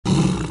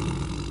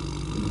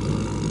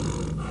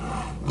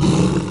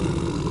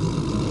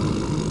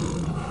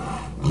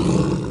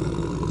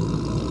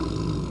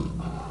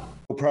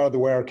proud of the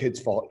way our kids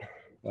fought.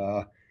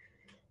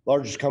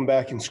 Largest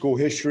comeback in school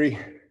history.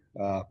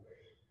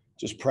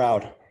 Just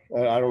proud.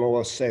 I don't know what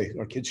else to say.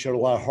 Our kids showed a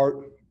lot of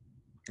heart,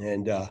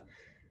 and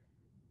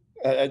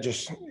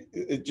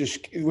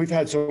we've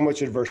had so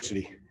much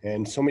adversity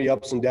and so many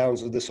ups and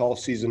downs of this off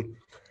season,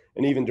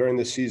 and even during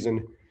this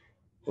season.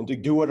 And to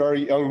do what our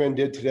young men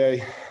did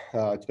today,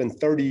 it's been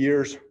 30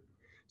 years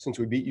since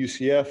we beat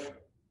UCF.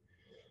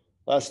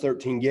 Last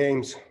 13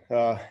 games.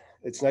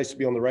 It's nice to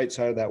be on the right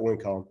side of that win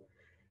column.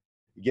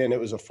 Again, it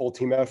was a full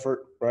team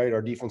effort, right?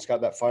 Our defense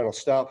got that final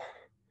stop,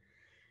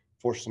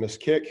 forced a missed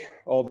kick,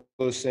 all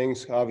those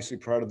things. Obviously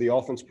proud of the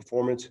offense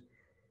performance,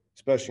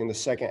 especially in the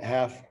second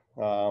half.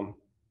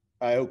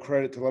 I owe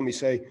credit to, let me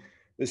say,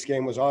 this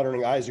game was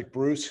honoring Isaac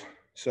Bruce.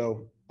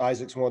 So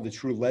Isaac's one of the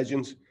true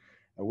legends.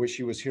 I wish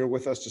he was here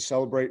with us to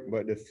celebrate,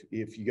 but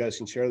if you guys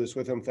can share this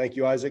with him, thank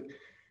you, Isaac.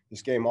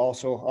 This game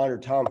also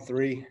honored Tom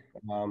 3.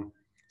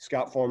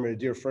 Scott Foreman, a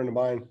dear friend of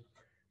mine.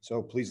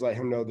 So please let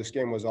him know this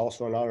game was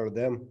also an honor of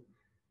them.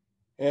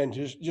 And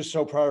just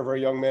so proud of our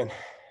young men.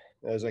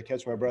 As I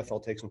catch my breath, I'll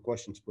take some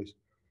questions, please.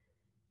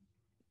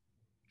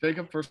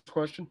 Jacob, first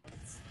question.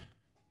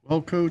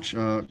 Well, Coach,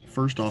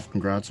 first off,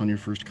 congrats on your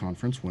first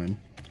conference win.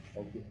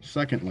 Thank you.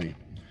 Secondly,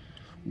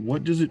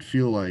 what does it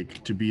feel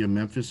like to be a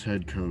Memphis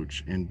head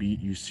coach and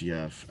beat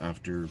UCF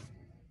after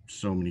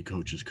so many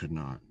coaches could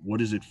not? What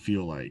does it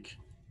feel like?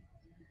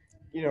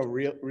 You know,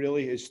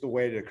 really, it's the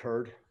way it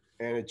occurred.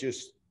 And it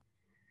just –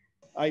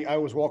 I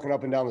was walking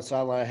up and down the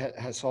sideline.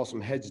 I saw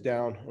some heads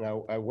down, and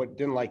I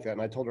didn't like that.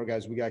 And I told our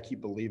guys, we got to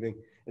keep believing.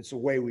 It's the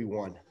way we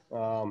won.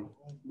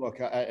 Look,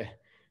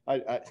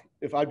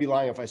 if I'd be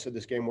lying if I said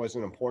this game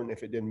wasn't important,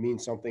 if it didn't mean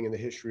something in the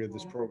history of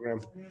this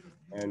program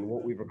and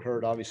what we've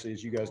occurred, obviously,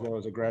 as you guys know,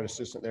 as a grad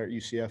assistant there at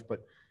UCF.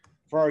 But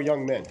for our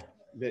young men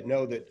that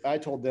know that I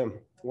told them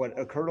what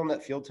occurred on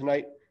that field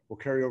tonight will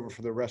carry over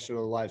for the rest of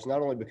their lives,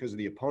 not only because of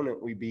the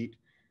opponent we beat,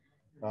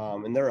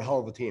 and they're a hell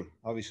of a team.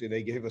 Obviously,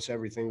 they gave us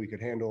everything we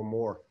could handle and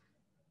more.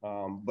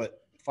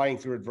 But fighting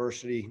through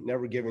adversity,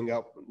 never giving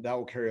up, that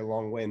will carry a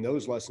long way. And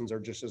those lessons are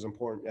just as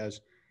important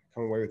as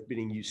coming away with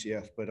beating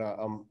UCF. But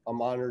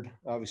I'm honored.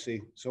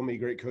 Obviously, so many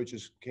great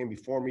coaches came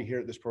before me here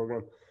at this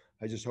program.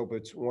 I just hope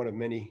it's one of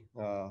many.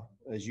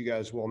 As you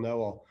guys well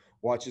know, I'll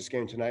watch this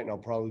game tonight, and I'll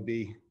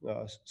probably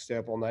stay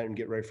up all night and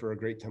get ready for a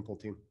great Temple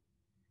team.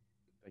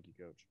 Thank you,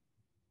 Coach.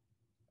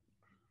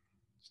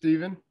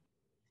 Steven?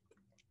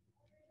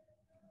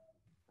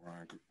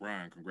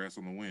 Ryan, congrats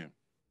on the win.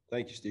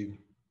 Thank you, Steve.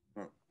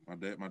 My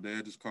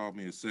dad just called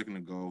me a second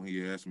ago.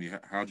 He asked me,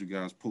 how'd you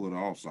guys pull it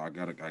off? So I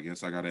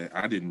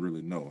didn't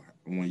really know.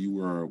 When you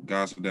were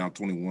guys were down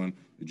 21,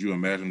 did you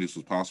imagine this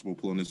was possible,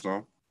 pulling this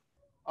off?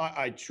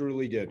 I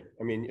truly did.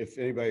 I mean, if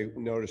anybody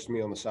noticed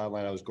me on the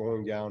sideline, I was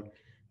going down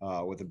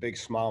with a big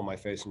smile on my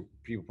face, and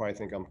people probably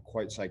think I'm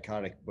quite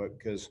psychotic, but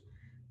because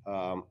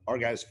our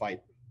guys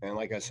fight. And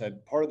like I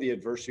said, part of the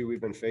adversity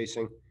we've been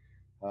facing,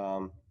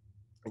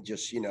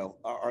 just, you know,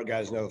 our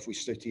guys know if we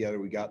stick together,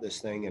 we got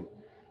this thing. And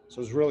so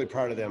I was really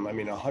proud of them. I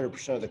mean,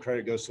 100% of the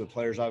credit goes to the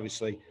players,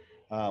 obviously.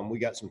 We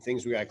got some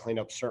things we got to clean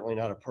up, certainly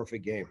not a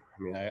perfect game.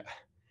 I mean,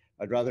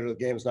 I'd rather the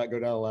games not go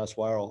down the last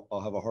wire.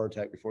 I'll have a heart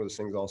attack before this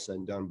thing's all said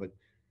and done. But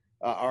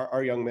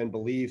our young men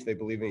believe. They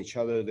believe in each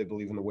other. They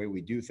believe in the way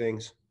we do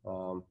things.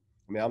 I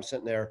mean, I'm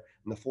sitting there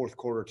in the fourth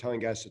quarter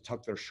telling guys to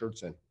tuck their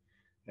shirts in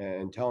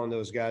and telling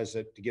those guys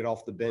that to get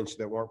off the bench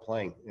that weren't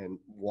playing. And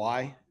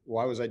why?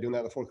 Why was I doing that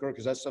in the fourth quarter?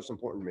 Because that stuff's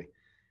important to me.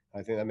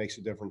 I think that makes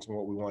a difference in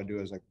what we want to do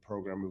as a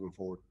program moving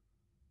forward.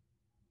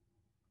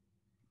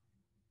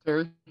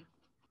 Terry?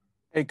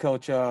 Hey,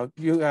 Coach,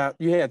 you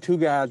had two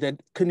guys that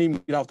couldn't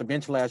even get off the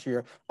bench last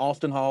year,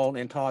 Austin Hall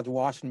and Taj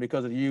Washington,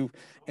 because of you,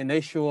 and they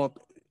show up,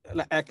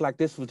 act like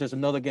this was just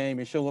another game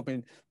and show up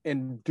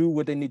and do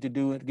what they need to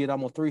do and get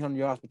almost 300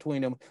 yards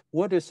between them.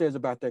 What it says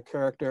about their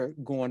character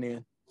going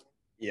in?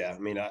 Yeah, I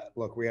mean,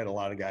 look, we had a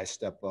lot of guys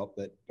step up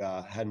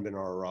that hadn't been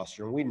on our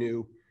roster, and we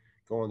knew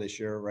going this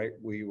year, right?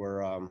 We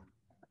were,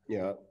 you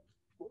know,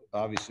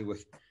 obviously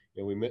with,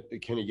 you know, we met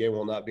Kenny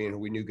Gainwell not being here,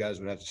 we knew guys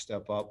would have to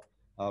step up.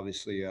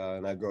 Obviously,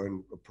 and I go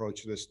and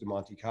approach this.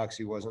 DeMonte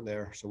Coxey wasn't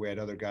there, so we had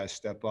other guys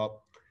step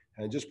up.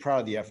 And just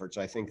proud of the efforts.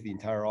 I think the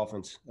entire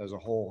offense as a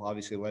whole,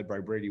 obviously led by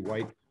Brady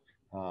White,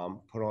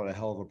 put on a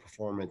hell of a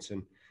performance.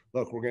 And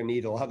look, we're going to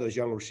need a lot of those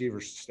young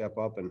receivers to step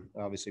up, and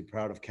obviously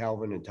proud of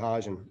Calvin and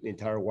Taj and the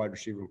entire wide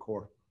receiving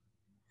core.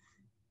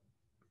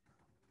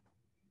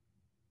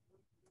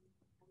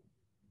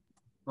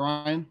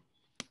 Ryan?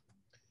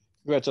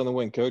 Congrats on the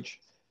win, Coach.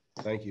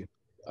 Thank you.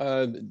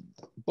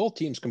 Both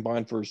teams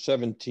combined for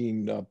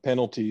 17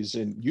 penalties,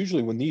 and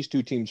usually when these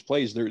two teams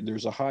plays,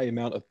 there's a high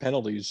amount of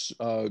penalties.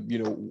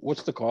 You know,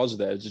 what's the cause of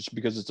that? Is it just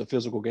because it's a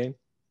physical game?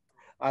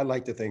 I'd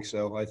like to think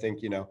so. I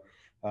think, you know,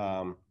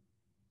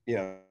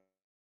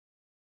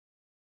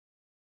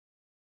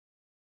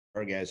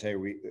 our guys, hey,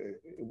 we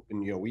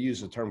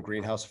use the term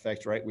greenhouse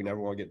effect, right? We never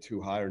want to get too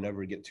high or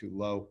never get too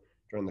low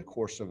during the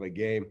course of a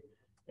game.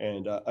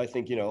 And I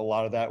think, you know, a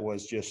lot of that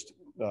was just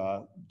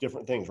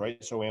different things,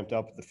 right? So amped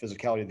up with the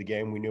physicality of the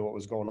game. We knew what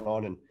was going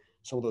on. And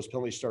some of those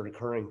penalties started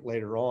occurring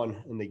later on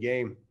in the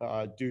game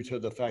due to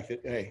the fact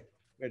that, hey,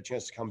 we had a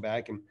chance to come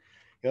back, and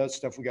that's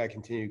stuff we got to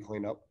continue to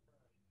clean up.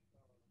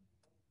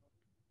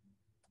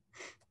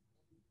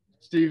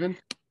 Steven?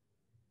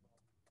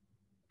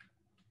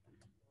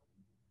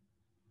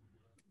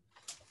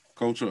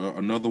 Coach,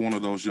 another one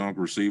of those young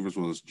receivers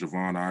was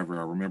Javon Ivory.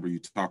 I remember you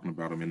talking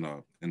about him in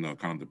the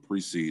kind of the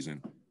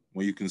preseason.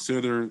 When you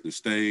consider the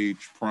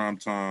stage, prime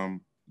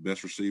time,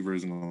 best receiver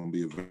isn't going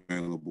to be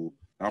available,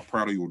 how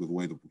proud are you of the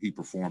way that he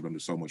performed under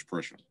so much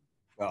pressure?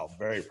 Oh,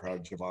 very proud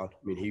of Javon.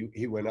 I mean,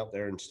 he went up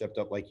there and stepped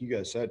up, like you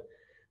guys said.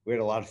 We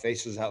had a lot of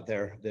faces out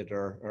there that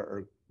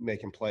are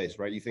making plays,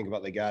 right? You think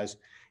about the guys,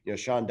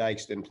 Sean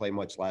Dykes didn't play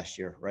much last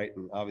year, right?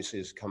 And obviously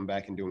has come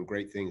back and doing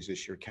great things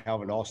this year.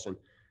 Calvin Austin,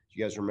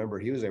 you guys remember,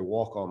 he was a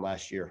walk-on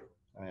last year.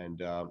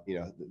 And,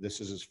 this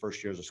is his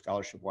first year as a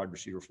scholarship wide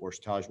receiver for us.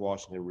 Taj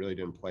Washington really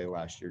didn't play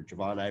last year.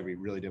 Javon Ivory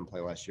really didn't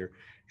play last year.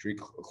 Drake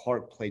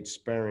Clark played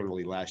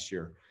sparingly last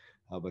year.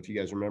 But if you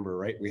guys remember,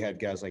 right, we had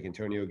guys like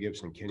Antonio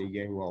Gibson, Kenny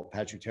Gainwell,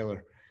 Patrick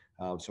Taylor.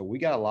 So we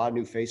got a lot of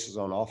new faces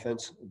on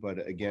offense.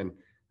 But, again,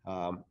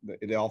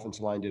 the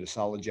offensive line did a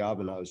solid job.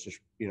 And I was just,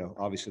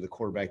 obviously the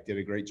quarterback did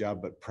a great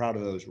job. But proud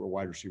of those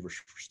wide receivers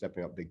for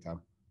stepping up big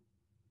time.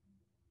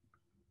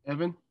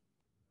 Evan?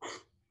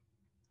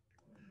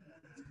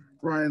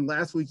 Ryan,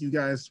 last week you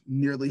guys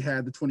nearly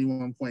had the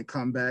 21-point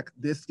comeback.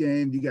 This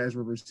game, you guys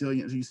were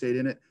resilient as you stayed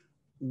in it.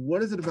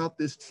 What is it about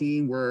this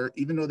team where,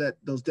 even though that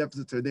those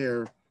deficits are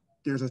there,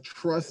 there's a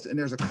trust and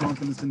there's a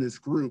confidence in this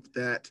group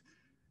that,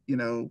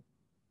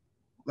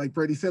 like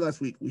Brady said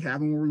last week, we have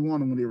them where we want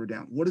them when they were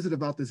down. What is it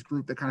about this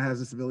group that kind of has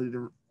this ability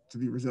to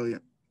be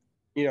resilient?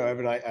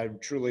 Evan, I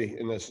truly,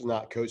 and this is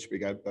not coach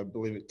speak, I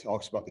believe it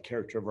talks about the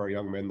character of our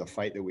young men, the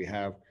fight that we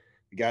have,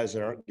 the guys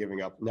that aren't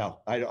giving up. Now,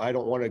 I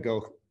don't want to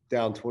go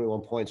down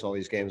 21 points all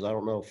these games. I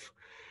don't know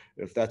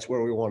if that's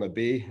where we want to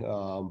be,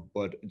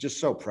 but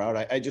just so proud.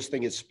 I just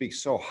think it speaks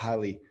so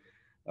highly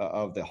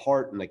of the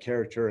heart and the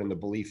character and the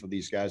belief of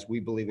these guys. We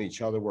believe in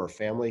each other. We're a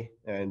family,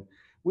 and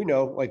we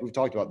know, like we've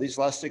talked about, these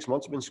last 6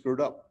 months have been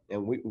screwed up.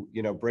 And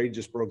Brady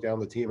just broke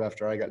down the team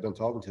after I got done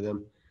talking to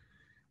them.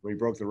 When he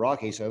broke the rock,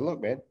 he said,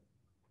 "Look, man,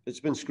 it's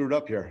been screwed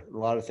up here. A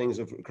lot of things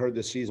have occurred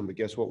this season, but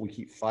guess what? We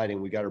keep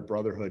fighting. We got our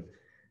brotherhood.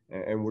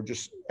 And we're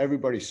just,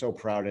 everybody's so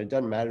proud. It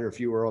doesn't matter if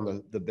you were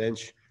on the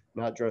bench,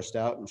 not dressed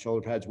out and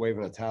shoulder pads,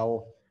 waving a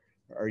towel,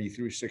 or you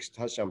threw 6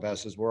 touchdown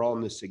passes. We're all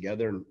in this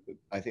together. And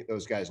I think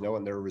those guys know,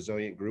 and they're a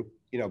resilient group.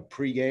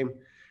 Pregame,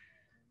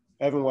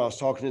 Evan, while I was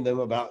talking to them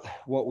about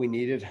what we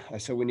needed, I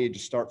said we need to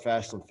start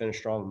fast and finish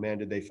strong. Man,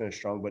 did they finish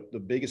strong. But the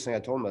biggest thing I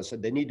told them, I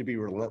said they need to be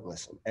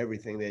relentless in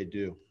everything they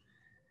do.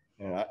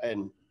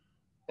 And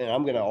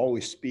I'm going to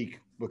always speak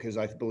because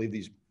I believe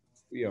these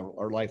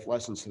are life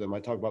lessons to them. I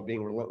talk about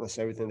being relentless.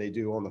 Everything they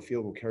do on the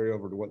field will carry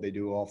over to what they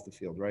do off the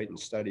field, right? And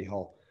study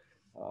hall,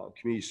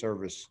 community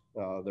service,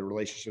 their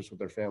relationships with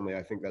their family.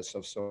 I think that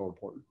stuff's so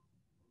important.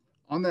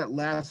 On that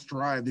last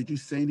drive, did you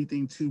say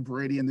anything to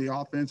Brady and the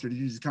offense, or did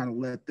you just kind of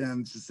let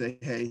them just say,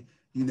 hey,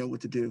 you know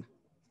what to do?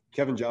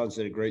 Kevin Johns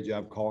did a great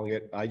job calling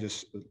it. I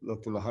just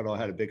looked in the huddle. I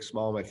had a big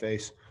smile on my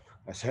face.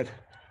 I said,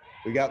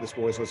 we got this,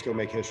 boys. Let's go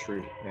make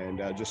history. And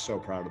just so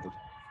proud of them.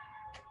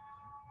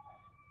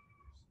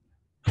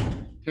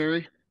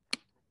 Terry?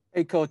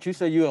 Hey, Coach, you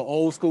say you're an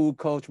old school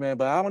coach, man,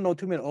 but I don't know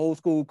too many old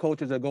school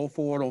coaches that go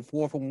forward on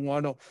 4th and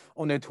 1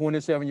 on their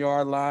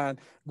 27-yard line,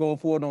 going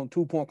forward on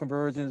 2-point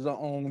conversions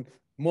on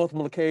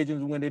multiple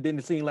occasions when it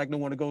didn't seem like no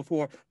one to go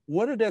for.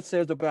 What did that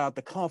says about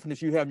the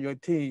confidence you have in your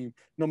team,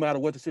 no matter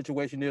what the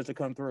situation is, to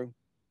come through?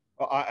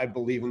 I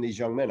believe in these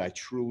young men. I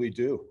truly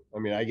do. I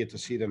mean, I get to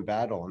see them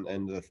battle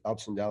and the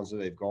ups and downs that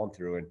they've gone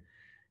through.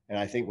 And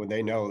I think when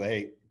they know,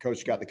 hey,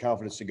 coach got the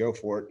confidence to go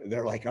for it,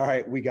 they're like, all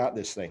right, we got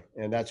this thing.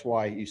 And that's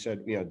why you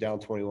said, down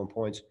 21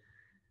 points.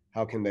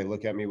 How can they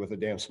look at me with a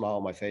damn smile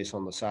on my face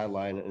on the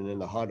sideline and in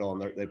the huddle?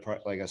 And they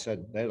like I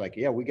said, they're like,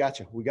 yeah, we got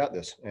you. We got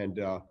this. And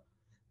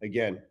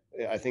again,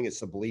 I think it's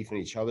the belief in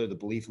each other, the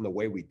belief in the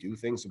way we do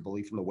things, the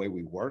belief in the way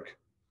we work,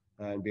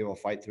 and be able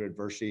to fight through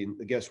adversity.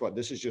 And guess what?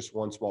 This is just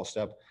one small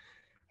step.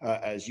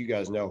 As you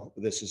guys know,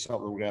 this is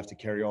something we're going to have to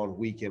carry on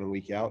week in and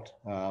week out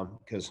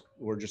because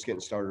we're just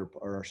getting started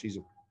our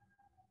season.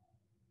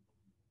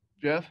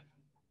 Jeff?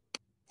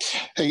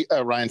 Hey,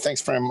 Ryan,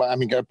 thanks for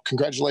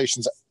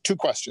congratulations. 2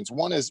 questions.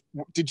 One is,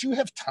 did you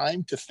have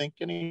time to think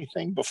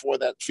anything before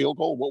that field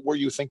goal? What were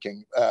you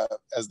thinking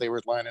as they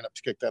were lining up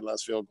to kick that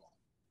last field goal?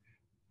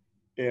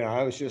 Yeah,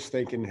 I was just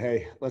thinking,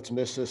 hey, let's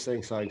miss this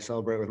thing so I can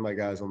celebrate with my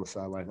guys on the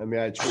sideline. I mean,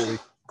 I truly,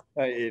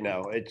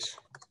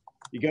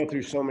 you go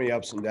through so many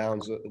ups and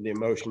downs, the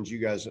emotions you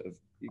got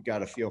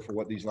to feel for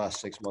what these last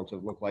 6 months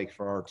have looked like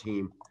for our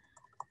team.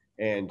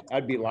 And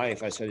I'd be lying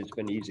if I said it's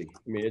been easy.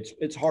 I mean,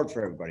 it's hard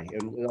for everybody.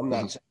 And I'm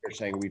not sitting here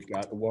saying we've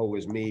got woe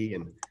is me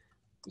and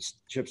the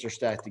chips are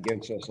stacked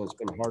against us and it's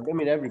been hard. I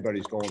mean,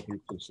 everybody's going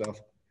through some stuff.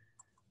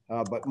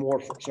 But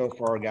more so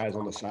for our guys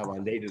on the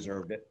sideline, they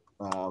deserved it.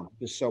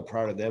 Just so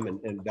proud of them.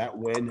 And that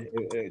win,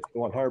 it's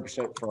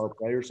 100% for our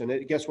players.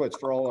 And guess what? It's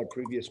for all our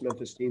previous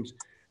Memphis teams.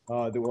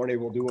 that weren't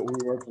able to do what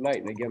we were tonight.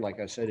 And again, like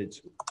I said,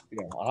 it's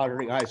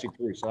honoring Isaac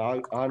 3,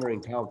 so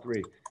honoring Tom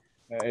 3,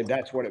 and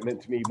that's what it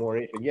meant to me more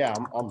than anything. Yeah,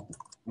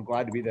 I'm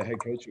glad to be the head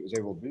coach that was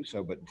able to do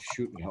so, but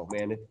shoot,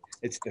 man,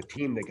 it's the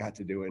team that got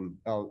to do it, and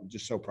I'm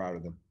just so proud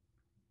of them.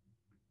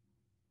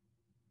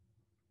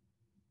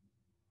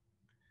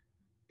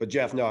 But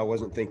Jeff, no, I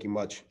wasn't thinking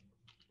much.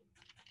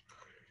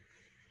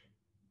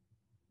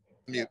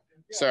 Mute.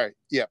 Sorry.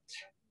 Yeah.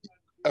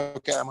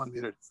 Okay, I'm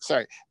unmuted.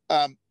 Sorry.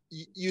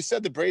 You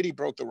said that Brady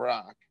broke the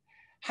rock.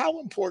 How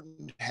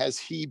important has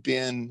he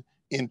been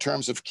in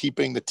terms of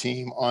keeping the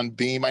team on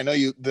beam? I know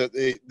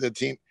the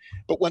team,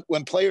 but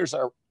when players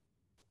are,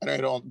 and I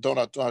don't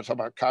talk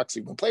about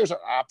Coxie, when players are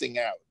opting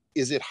out,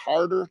 is it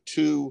harder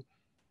to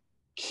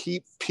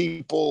keep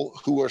people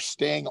who are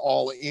staying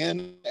all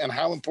in? And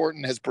how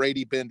important has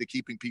Brady been to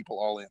keeping people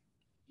all in?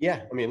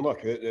 Yeah, I mean,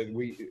 look,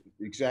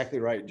 exactly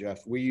right,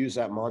 Jeff. We use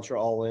that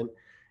mantra all in,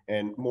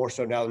 and more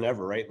so now than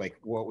ever, right? Like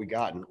what we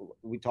got, and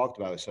we talked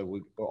about it. So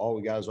all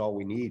we got is all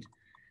we need.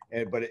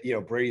 But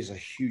Brady's a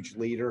huge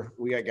leader.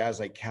 We got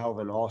guys like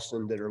Calvin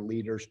Austin that are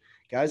leaders,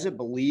 guys that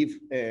believe.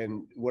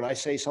 And when I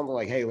say something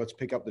like, "Hey, let's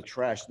pick up the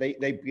trash," they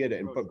get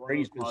it. But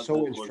Brady's been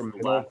so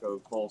instrumental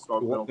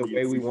the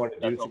way we want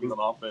to do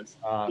things.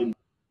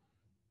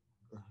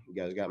 You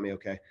guys got me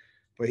okay.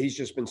 But he's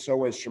just been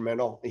so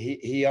instrumental.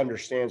 He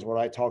understands when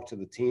I talk to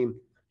the team,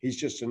 he's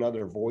just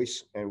another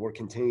voice, and we're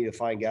continuing to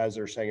find guys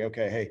that are saying,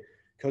 "Okay, hey,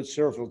 Coach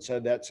Silverfield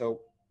said that, so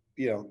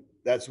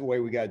that's the way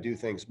we got to do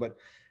things." But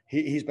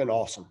he's been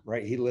awesome,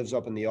 right? He lives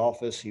up in the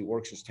office. He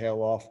works his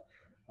tail off.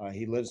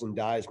 He lives and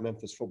dies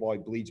Memphis football. He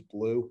bleeds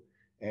blue,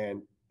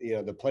 and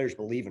the players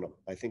believe in him.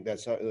 I think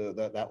that's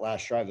that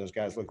last drive. Those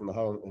guys look in the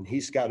huddle, and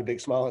he's got a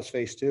big smile on his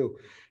face too,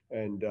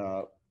 and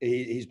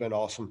he's been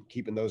awesome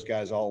keeping those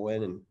guys all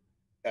in, and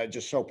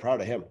just so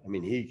proud of him. I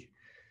mean, he's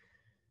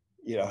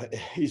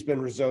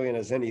been resilient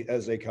as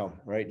they come,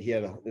 right?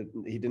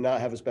 He did not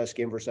have his best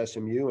game versus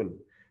SMU, and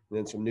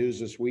then some news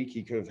this week.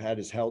 He could have had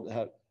his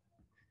head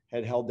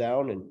held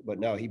down, but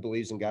no, he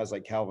believes in guys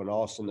like Calvin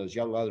Austin, those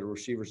young other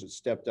receivers that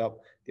stepped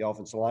up, the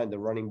offensive line, the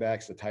running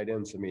backs, the tight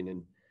ends. I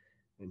mean,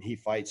 and he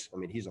fights. I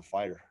mean, he's a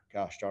fighter.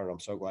 Gosh darn it, I'm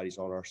so glad he's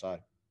on our side.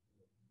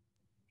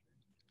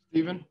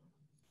 Steven?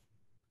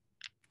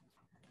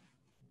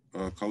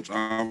 Coach,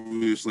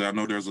 obviously, I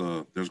know there's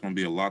going to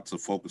be a lot to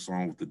focus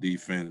on with the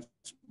defense,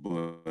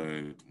 but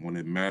when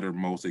it mattered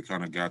most, they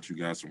kind of got you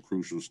guys some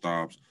crucial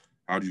stops.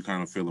 How do you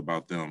kind of feel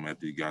about them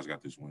after you guys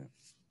got this win?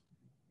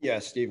 Yeah,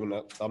 Stephen,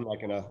 I'm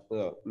not going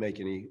to make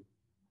any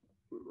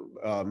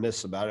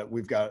miss about it.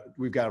 We've got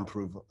to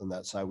improve on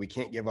that side. We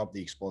can't give up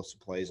the explosive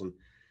plays, and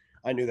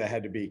I knew that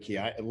had to be key.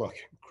 Look,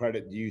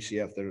 credit to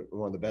UCF; they're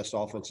one of the best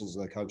offenses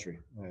in the country,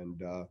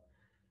 and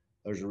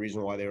there's a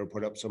reason why they were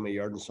put up so many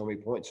yards and so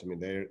many points. I mean,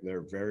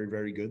 they're very,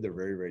 very good. They're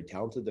very, very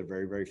talented. They're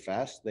very, very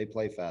fast. They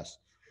play fast.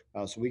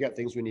 So we got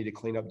things we need to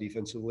clean up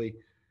defensively.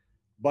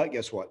 But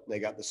guess what? They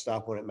got the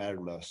stop when it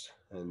mattered most,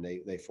 and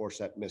they forced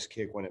that missed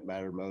kick when it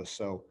mattered most.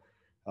 So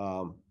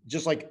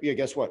just like,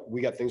 guess what? We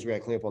got things we got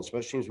to clean up on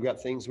special teams. We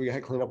got things we got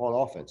to clean up on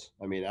offense.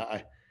 I mean,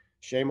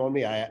 shame on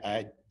me.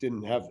 I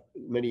didn't have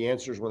many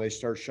answers when they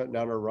start shutting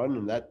down our run,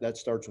 and that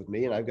starts with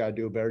me, and I've got to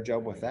do a better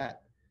job with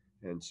that.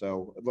 And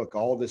so, look,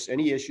 all of this,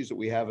 any issues that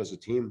we have as a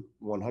team,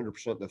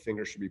 100% the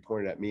finger should be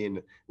pointed at me, and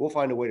we'll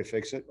find a way to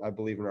fix it. I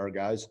believe in our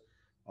guys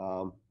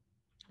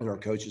and our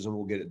coaches, and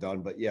we'll get it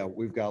done. But, yeah,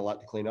 we've got a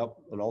lot to clean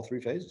up in all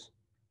three phases.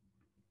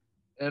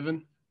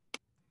 Evan?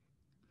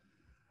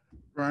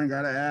 Ryan,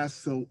 got to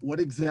ask, so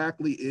what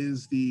exactly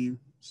is the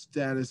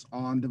status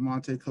on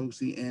DeMonte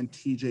Coxie and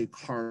TJ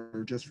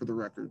Carter, just for the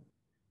record?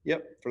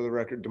 Yep, for the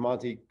record,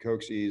 DeMonte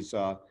Coxie is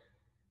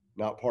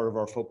not part of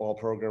our football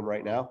program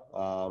right now.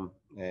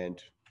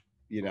 And,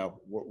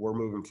 we're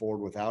moving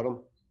forward without him.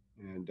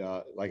 And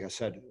like I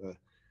said,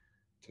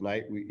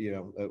 tonight,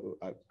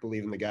 I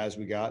believe in the guys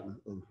we got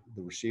and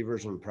the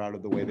receivers, and proud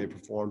of the way they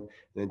performed.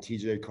 And then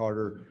TJ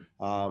Carter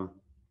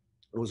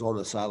was on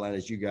the sideline,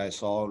 as you guys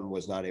saw, and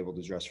was not able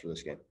to dress for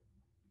this game.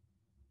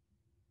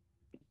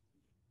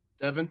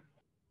 Devin?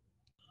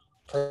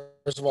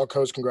 First of all,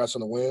 Coach, congrats on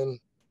the win.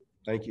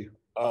 Thank you.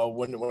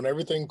 When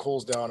everything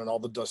cools down and all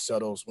the dust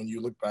settles, when you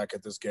look back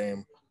at this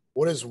game,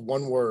 what is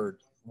one word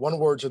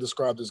to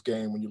describe this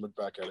game when you look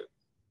back at it?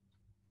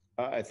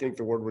 I think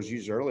the word was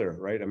used earlier,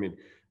 right? I mean,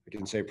 I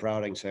can say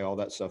proud, I can say all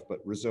that stuff, but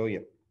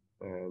resilient.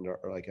 And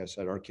like I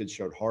said, our kids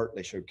showed heart,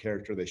 they showed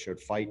character, they showed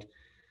fight,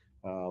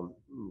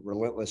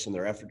 relentless in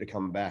their effort to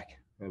come back.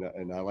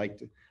 And I like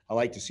to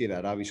see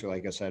that. Obviously,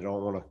 like I said, I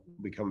don't want to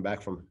be coming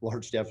back from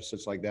large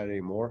deficits like that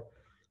anymore.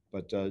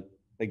 But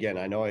again,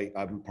 I know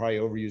I'm probably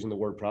overusing the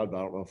word proud, but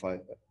I don't know if I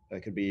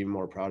could be even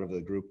more proud of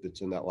the group that's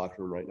in that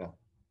locker room right now.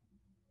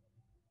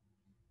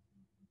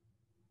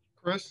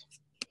 Chris?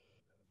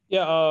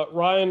 Yeah,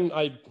 Ryan,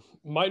 I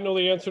might know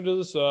the answer to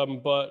this,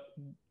 but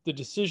the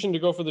decision to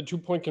go for the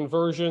 2-point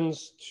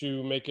conversions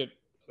to make it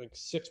like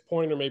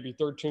 6-point or maybe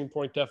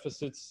 13-point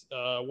deficits,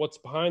 what's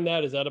behind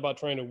that? Is that about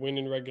trying to win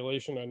in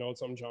regulation? I know it's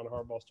something John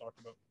Harbaugh's talked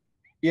about.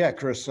 Yeah,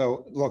 Chris.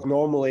 So look,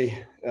 normally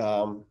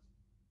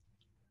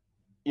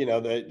you know,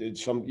 that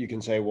it's some, you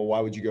can say, well, why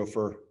would you go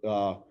for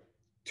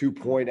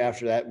 2-point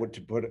after that? What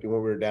to put it when we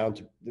were down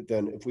to,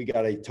 then if we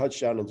got a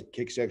touchdown and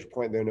kicks the extra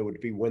point, then it would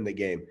be win the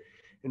game.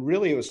 And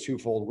really it was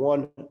twofold.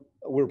 One,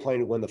 we were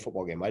playing to win the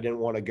football game. I didn't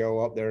want to go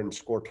up there and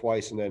score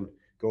twice and then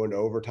go into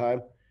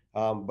overtime.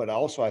 But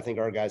also I think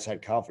our guys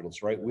had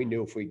confidence, right? We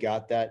knew if we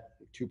got that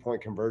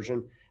 2-point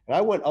conversion, and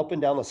I went up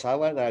and down the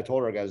sideline and I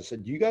told our guys, I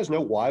said, do you guys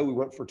know why we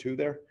went for 2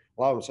 there?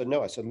 A lot of them said,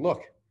 no. I said,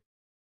 look,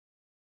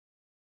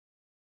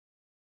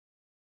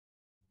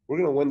 we're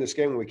going to win this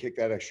game when we kick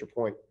that extra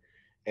point.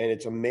 And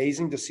it's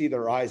amazing to see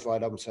their eyes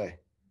light up and say,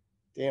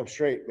 damn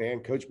straight, man,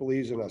 coach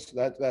believes in us.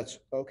 That's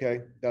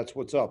okay. That's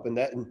what's up. And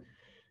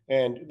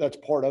that's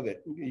part of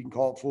it. You can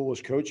call it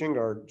foolish coaching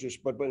or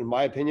just, but in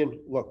my opinion,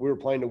 look, we were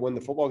playing to win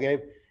the football game.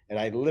 And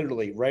I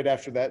literally, right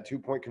after that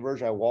 2-point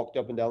conversion, I walked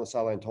up and down the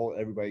sideline and told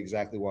everybody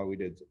exactly why we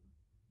did it.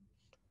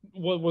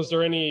 Was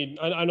there any,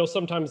 I know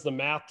sometimes the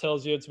math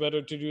tells you it's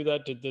better to do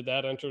that. Did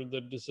that enter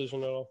the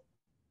decision at all?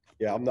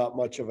 Yeah, I'm not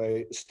much of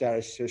a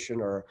statistician,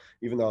 or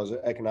even though I was an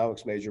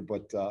economics major,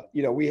 but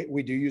you know,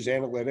 we do use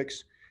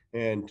analytics,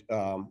 and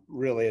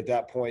really at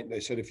that point they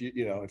said if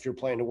you're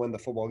playing to win the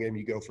football game,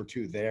 you go for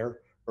 2 there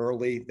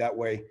early. That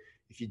way,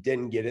 if you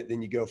didn't get it,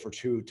 then you go for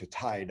 2 to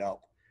tie it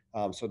up.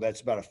 So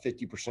that's about a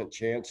 50%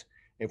 chance.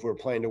 If we're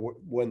playing to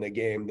win the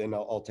game, then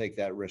I'll take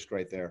that risk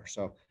right there.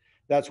 So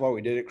that's why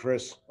we did it,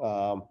 Chris.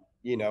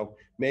 You know,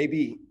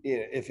 maybe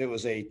if it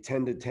was a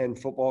 10-10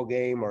 football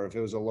game, or if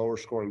it was a lower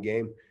scoring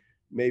game,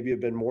 maybe have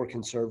been more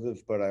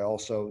conservative, but I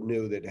also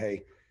knew that,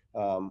 hey,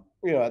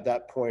 you know, at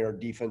that point, our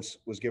defense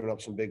was giving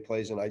up some big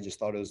plays, and I just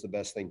thought it was the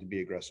best thing to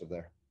be aggressive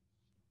there.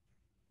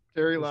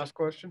 Terry, last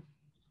question.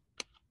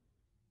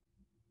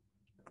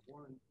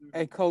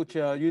 Hey, coach,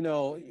 you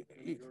know,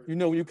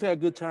 when you play a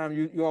good time,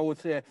 you always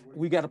say,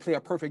 we got to play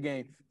a perfect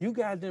game. You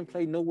guys didn't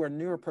play nowhere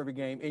near a perfect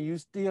game, and you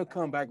still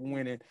come back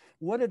winning.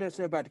 What did that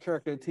say about the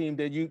character of the team,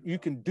 that you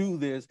can do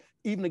this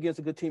even against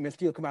a good team and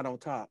still come out on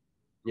top?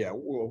 Yeah,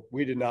 well,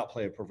 we did not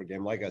play a perfect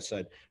game. Like I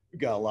said, we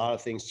got a lot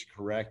of things to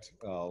correct,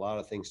 a lot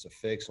of things to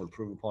fix and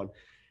improve upon.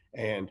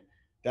 And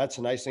that's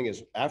the nice thing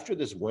is after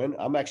this win,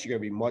 I'm actually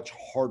going to be much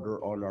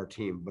harder on our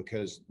team,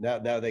 because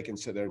now they can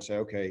sit there and say,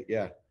 okay,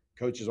 yeah,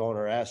 coach is on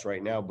our ass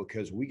right now,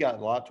 because we got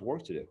a lot to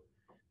work to do.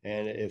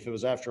 And if it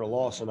was after a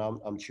loss and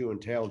I'm chewing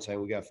tail and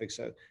saying we got to fix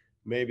that,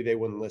 maybe they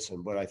wouldn't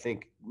listen. But I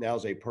think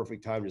now's a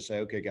perfect time to say,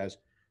 okay, guys,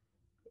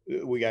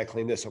 we got to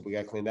clean this up. We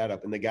got to clean that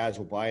up. And the guys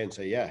will buy and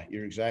say, yeah,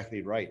 you're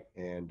exactly right.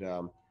 And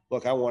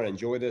look, I want to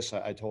enjoy this.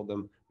 I told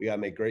them we got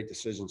to make great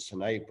decisions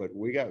tonight, but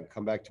we got to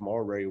come back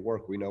tomorrow ready to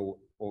work. We know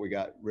what we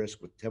got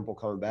risk with Temple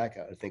coming back.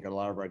 I think a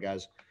lot of our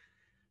guys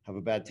have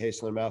a bad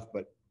taste in their mouth.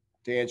 But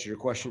to answer your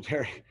question,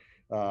 Terry,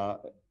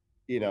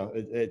 you know,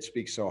 it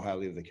speaks so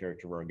highly of the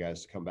character of our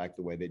guys to come back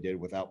the way they did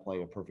without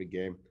playing a perfect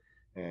game.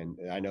 And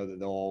I know that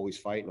they'll always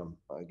fight. And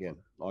again,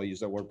 I'll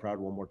use that word proud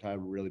one more time.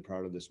 I'm really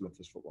proud of this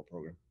Memphis football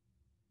program.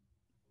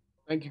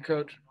 Thank you,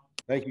 Coach.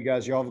 Thank you,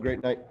 guys. You all have a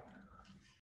great night.